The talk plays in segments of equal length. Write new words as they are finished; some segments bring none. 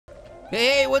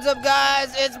Hey, what's up,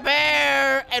 guys? It's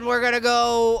Pear, and we're gonna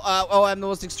go. Oh, I'm the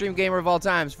most extreme gamer of all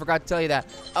times. Forgot to tell you that.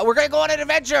 We're gonna go on an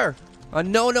adventure on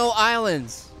Nono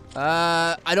Islands.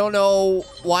 I don't know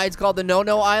why it's called the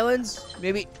Nono Islands.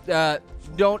 Maybe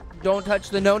don't touch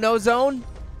the no-no zone.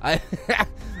 No!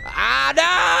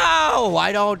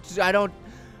 I don't.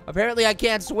 Apparently, I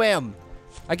can't swim.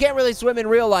 I can't really swim in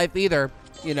real life either.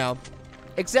 You know,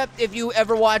 except if you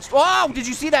ever watched. Oh, did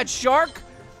you see that shark?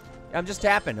 I'm just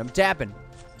tapping. I'm tapping.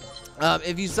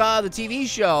 If you saw the TV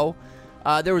show,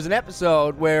 there was an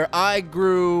episode where I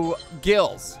grew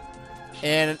gills.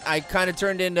 And I kind of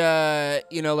turned into,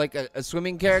 you know, like a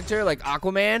swimming character, like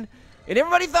Aquaman. And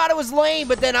everybody thought it was lame,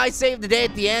 but then I saved the day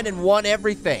at the end and won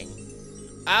everything.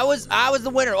 I was the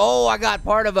winner. Oh, I got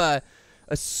part of a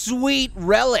sweet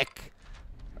relic.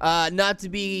 Not to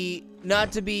be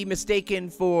mistaken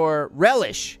for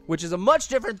relish, which is a much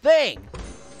different thing.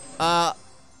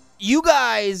 You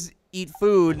guys eat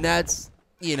food, and that's,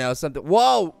 you know, something.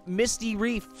 Whoa, Misty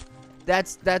Reef.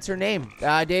 That's her name.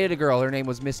 I dated a girl. Her name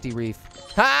was Misty Reef.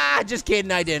 Ha! Just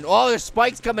kidding, I didn't. Oh, there's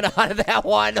spikes coming out of that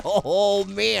one. Oh,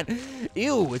 man.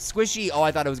 Ew, it's squishy. Oh,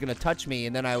 I thought it was going to touch me,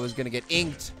 and then I was going to get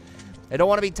inked. I don't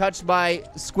want to be touched by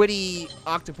squiddy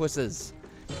octopuses.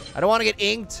 I don't want to get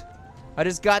inked. I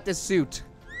just got this suit.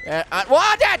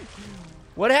 What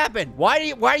happened?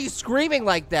 Why are you screaming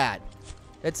like that?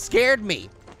 That scared me.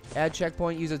 Add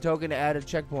checkpoint. Use a token to add a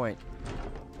checkpoint.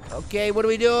 Okay, what are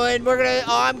we doing? We're gonna.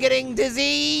 Oh, I'm getting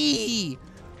dizzy.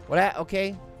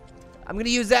 Okay. I'm gonna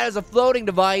use that as a floating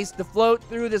device to float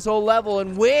through this whole level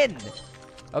and win.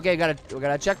 Okay, we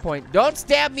got a checkpoint. Don't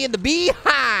stab me in the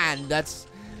behind. That's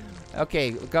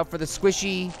okay. Look out for the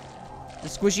squishy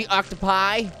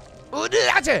octopi.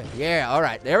 Yeah. All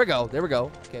right. There we go.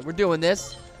 Okay, we're doing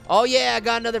this. Oh yeah, I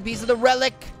got another piece of the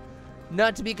relic.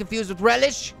 Not to be confused with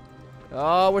relish.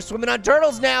 Oh, we're swimming on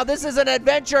turtles now. This is an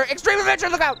adventure. Extreme adventure.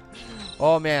 Look out.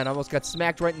 Oh, man. I almost got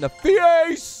smacked right in the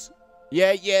face.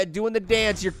 Yeah. Doing the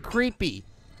dance. You're creepy.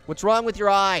 What's wrong with your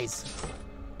eyes?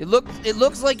 It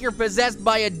looks like you're possessed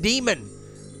by a demon.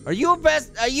 Are you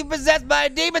possessed by a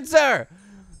demon, sir?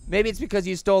 Maybe it's because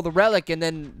you stole the relic and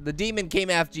then the demon came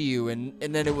after you and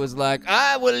then it was like,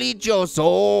 I will eat your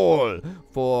soul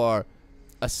for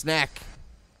a snack.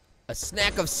 A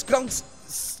snack of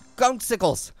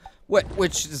skunksicles.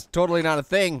 Which is totally not a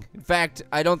thing. In fact,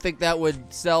 I don't think that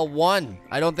would sell one.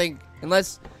 I don't think,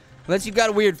 unless you've got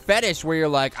a weird fetish where you're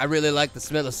like, I really like the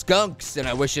smell of skunks and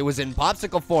I wish it was in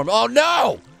popsicle form. Oh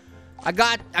no! I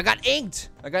got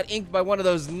inked. I got inked by one of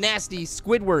those nasty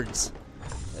Squidwards.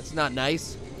 That's not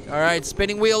nice. All right,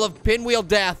 spinning wheel of pinwheel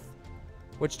death,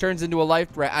 which turns into a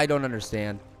life. I don't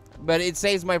understand. But it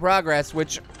saves my progress,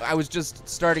 which I was just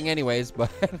starting anyways,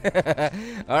 but...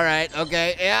 All right,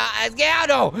 okay. Yeah,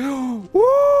 no!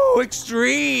 Woo!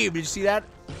 Extreme! Did you see that?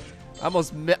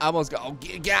 Almost got... Oh,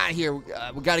 get out of here.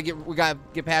 We gotta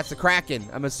get past the Kraken.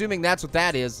 I'm assuming that's what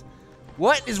that is.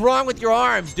 What is wrong with your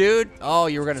arms, dude? Oh,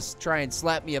 you were gonna try and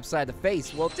slap me upside the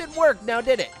face. Well, it didn't work now,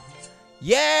 did it?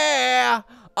 Yeah!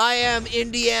 I am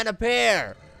Indiana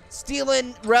Pear.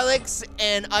 Stealing relics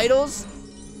and idols.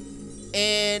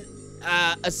 And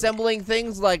assembling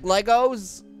things like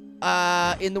Legos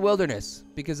in the wilderness,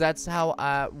 because that's how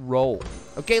I roll.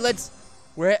 Okay,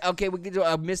 we can do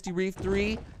a Misty Reef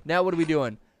 3. Now what are we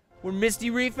doing? We're Misty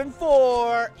Reefing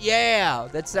 4. Yeah,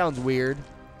 that sounds weird.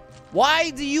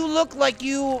 Why do you look like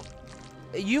you've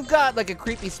got like a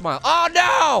creepy smile? Oh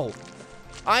no!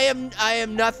 I am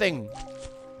nothing.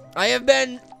 I have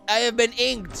been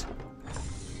inked.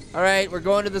 All right, we're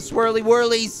going to the swirly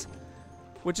whirlies.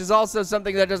 Which is also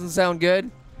something that doesn't sound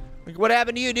good. Like, what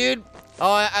happened to you, dude?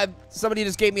 Oh, somebody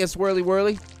just gave me a swirly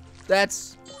whirly.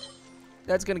 That's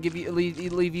gonna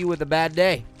leave you with a bad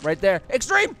day, right there.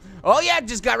 Extreme! Oh yeah,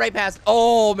 just got right past.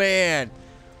 Oh man.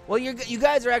 Well, you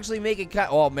guys are actually making.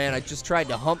 Oh man, I just tried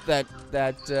to hump that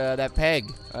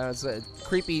peg. It's a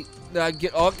creepy.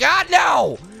 Oh god,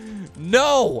 no!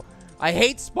 No! I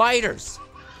hate spiders.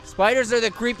 Spiders are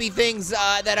the creepy things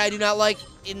that I do not like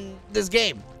in this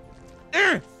game.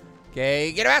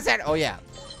 Okay, get past that. Oh, yeah.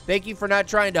 Thank you for not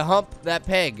trying to hump that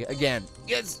peg again.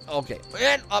 Yes. Okay.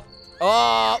 And up.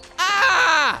 Oh.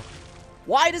 Ah!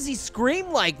 Why does he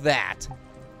scream like that?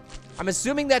 I'm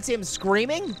assuming that's him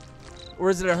screaming? Or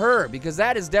is it a her? Because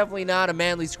that is definitely not a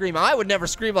manly scream. I would never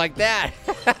scream like that.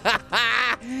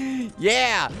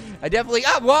 Yeah. I definitely.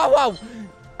 Oh, whoa.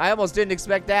 I almost didn't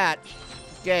expect that.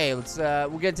 Okay, let's. We're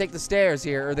gonna take the stairs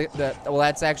here. Or well,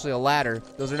 that's actually a ladder.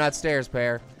 Those are not stairs,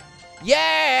 Pear.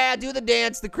 Yeah, do the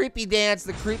dance, the creepy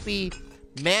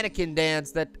mannequin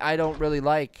dance that I don't really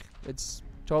like. It's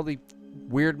totally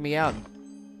weirded me out.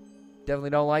 Definitely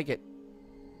don't like it.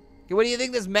 Okay, what do you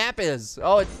think this map is?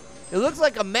 Oh, it looks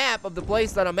like a map of the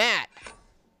place that I'm at.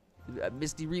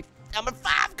 Misty Reef number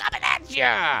 5 coming at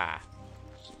ya!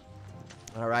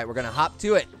 All right, we're gonna hop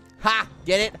to it. Ha!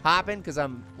 Get it? Hopping? Because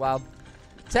I'm, well,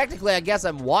 technically I guess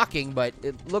I'm walking, but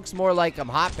it looks more like I'm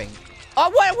hopping. Oh,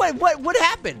 what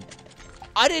happened?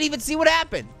 I didn't even see what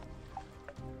happened.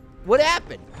 What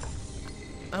happened?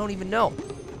 I don't even know.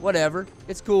 Whatever.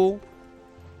 It's cool.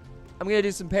 I'm gonna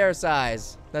do some pear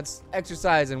size. That's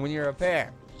exercising when you're a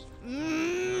pear.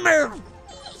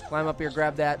 Just climb up here,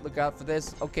 grab that. Look out for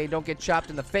this. Okay, don't get chopped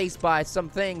in the face by some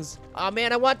things. Oh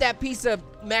man, I want that piece of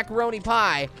macaroni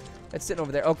pie that's sitting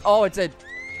over there. Oh, it's a...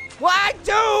 What,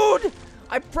 dude?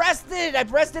 I pressed it. I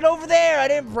pressed it over there. I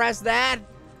didn't press that.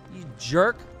 You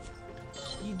jerk.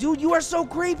 Dude, you are so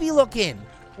creepy looking.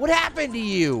 What happened to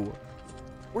you?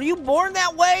 Were you born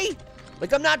that way?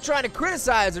 Like, I'm not trying to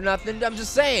criticize or nothing. I'm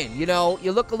just saying, you know,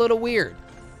 you look a little weird.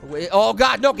 Oh,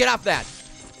 God, no, get off that.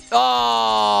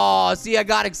 Oh, see, I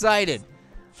got excited.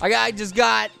 I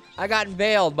got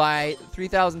impaled by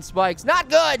 3,000 spikes. Not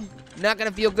good. Not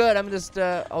gonna feel good. I'm just,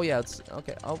 oh, yeah, it's,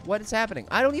 okay. Oh, what is happening?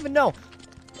 I don't even know.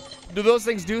 Do those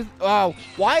things do? Oh,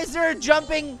 why is there a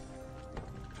jumping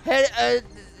head?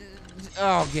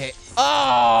 Okay.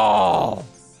 Oh!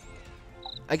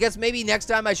 I guess maybe next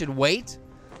time I should wait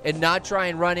and not try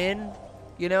and run in.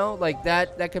 You know, like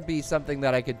that could be something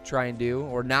that I could try and do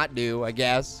or not do, I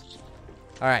guess.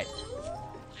 All right.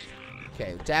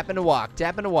 Okay, tapping to walk,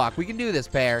 tapping to walk. We can do this,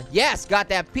 Pear. Yes, got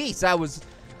that piece. I was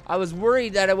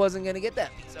worried that I wasn't gonna get that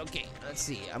piece. Okay, let's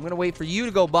see. I'm gonna wait for you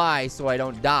to go by so I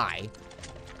don't die.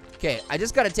 Okay, I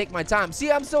just gotta take my time.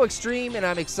 See, I'm so extreme and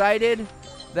I'm excited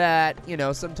that, you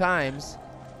know, sometimes.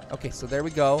 Okay, so there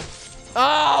we go.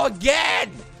 Oh,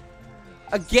 again!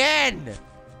 Again!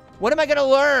 What am I gonna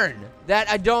learn? That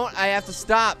I have to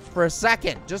stop for a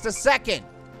second. Just a second.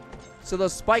 So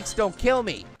those spikes don't kill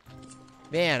me.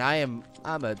 Man, I'm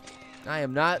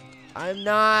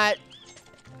not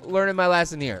learning my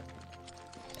lesson here.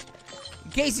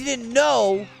 In case you didn't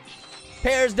know,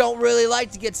 pears don't really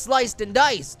like to get sliced and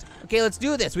diced. Okay, let's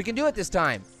do this. We can do it this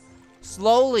time.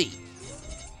 Slowly.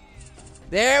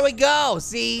 There we go.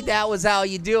 See, that was how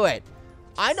you do it.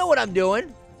 I know what I'm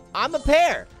doing. I'm a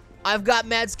pear. I've got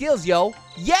mad skills, yo.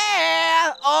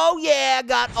 Yeah! Oh, yeah.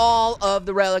 Got all of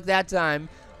the relic that time.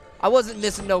 I wasn't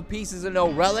missing no pieces of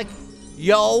no relic.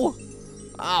 Yo.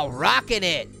 Oh, rocking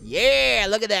it. Yeah,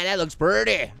 look at that. That looks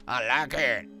pretty. I like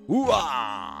it.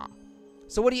 Ooh-ah.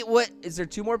 So what, is there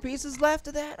 2 more pieces left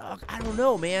of that? Oh, I don't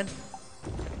know, man.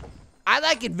 I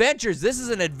like adventures. This is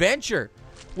an adventure.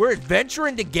 We're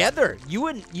adventuring together. You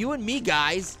and me,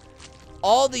 guys.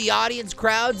 All the audience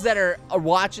crowds that are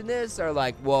watching this are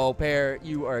like, whoa, Pear,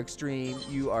 you are extreme.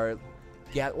 You are,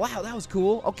 yeah, wow, that was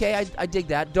cool. Okay, I dig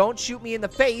that. Don't shoot me in the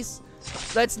face.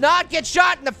 Let's not get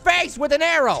shot in the face with an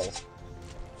arrow.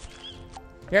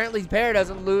 Apparently, Pear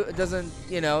doesn't learn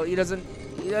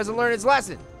his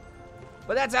lesson.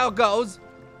 But that's how it goes.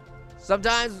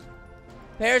 Sometimes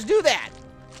pears do that.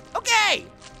 Okay,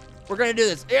 we're gonna do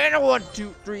this. And 1,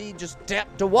 2, 3, just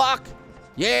tap to walk.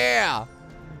 Yeah.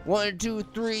 1, 2,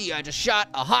 3. I just shot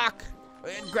a hawk.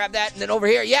 And grab that, and then over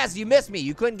here. Yes, you missed me.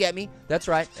 You couldn't get me. That's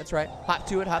right. That's right. Hop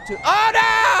to it. Hop to it. Oh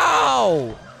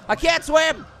no! I can't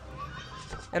swim.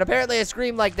 And apparently, I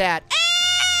screamed like that.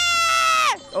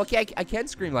 Ah! Okay, I can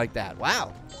scream like that.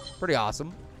 Wow, pretty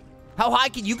awesome. How high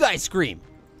can you guys scream?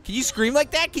 Can you scream like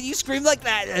that? Can you scream like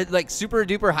that? Like super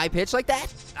duper high pitch like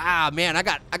that? Ah man, I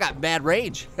got mad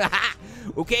range.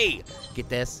 Okay, get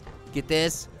this. Get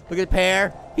this. Look at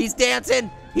Pear. He's dancing.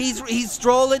 He's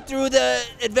strolling through the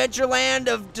adventure land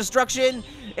of destruction,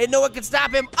 and no one can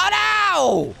stop him.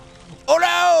 Oh no! Oh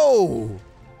no!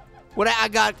 What I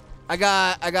got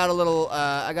a little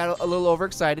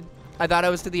overexcited. I thought I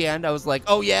was to the end. I was like,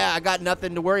 oh yeah, I got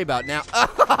nothing to worry about now.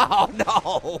 Oh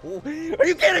no! Are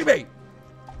you kidding me?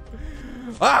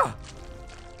 Ah!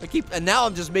 And now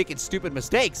I'm just making stupid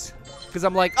mistakes. Because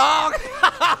I'm like, oh!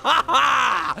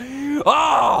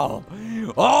 Oh!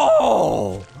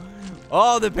 Oh!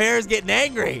 Oh, the pear's getting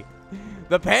angry.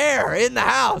 The pear in the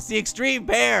house, the extreme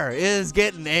pear is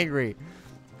getting angry.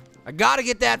 I gotta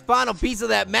get that final piece of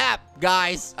that map,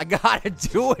 guys. I gotta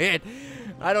do it.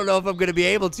 I don't know if I'm gonna be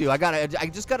able to. I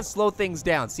just gotta slow things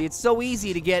down. See, it's so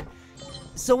easy to get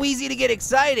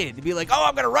excited. To be like, oh,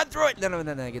 I'm gonna run through it. And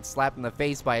then I get slapped in the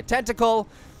face by a tentacle,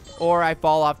 or I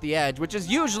fall off the edge, which is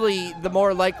usually the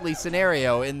more likely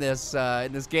scenario in this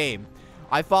game.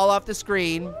 I fall off the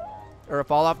screen, or I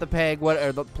fall off the peg,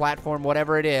 or the platform,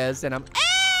 whatever it is, and I'm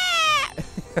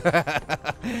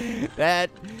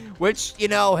which, you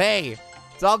know, hey,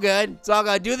 it's all good. It's all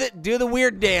good. Do the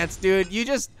weird dance, dude. You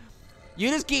You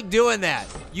just keep doing that.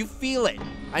 You feel it.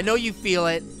 I know you feel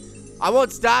it. I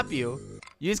won't stop you.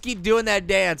 You just keep doing that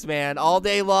dance, man, all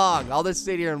day long. I'll just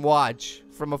sit here and watch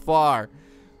from afar.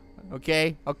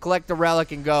 Okay? I'll collect the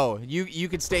relic and go. You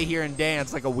can stay here and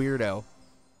dance like a weirdo.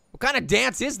 What kind of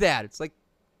dance is that? It's like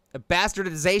a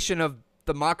bastardization of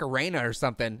the Macarena or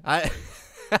something. I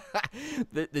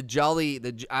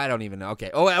don't even know. Okay.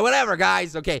 Oh, whatever,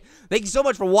 guys. Okay. Thank you so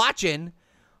much for watching.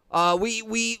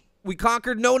 We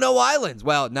conquered Nono Islands.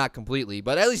 Well, not completely,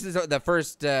 but at least the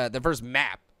first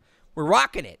map. We're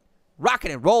rocking it.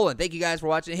 Rocking and rolling. Thank you guys for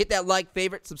watching. Hit that like,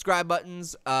 favorite, subscribe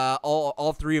buttons.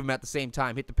 All three of them at the same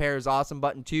time. Hit the Pear is Awesome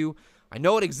button too. I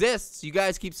know it exists. You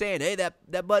guys keep saying, hey,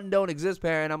 that button don't exist,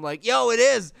 Pear. And I'm like, yo, it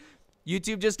is.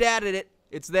 YouTube just added it.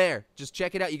 It's there. Just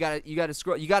check it out. You gotta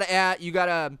scroll. What you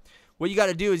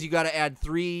gotta do is you gotta add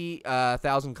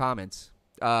 3,000 comments.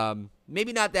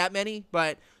 Maybe not that many,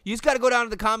 but you just gotta go down to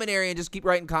the comment area and just keep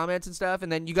writing comments and stuff.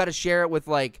 And then you gotta share it with,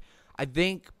 like, I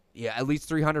think, yeah, at least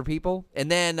 300 people. And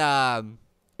then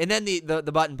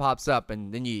the button pops up,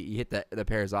 and then you hit the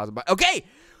Pear is Awesome button. Okay.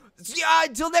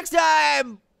 Until next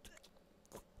time.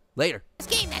 Later. This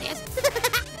game, that is.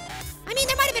 I mean,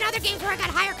 there might have been other games where I got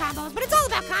higher combos, but it's all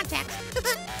about context.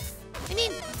 I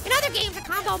mean, in other games, a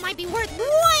combo might be worth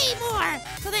way more.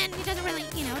 So then it doesn't really,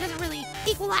 it doesn't really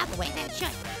equal out the way that it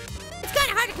should. It's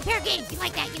kind of hard to compare games. You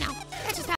like that, That's just how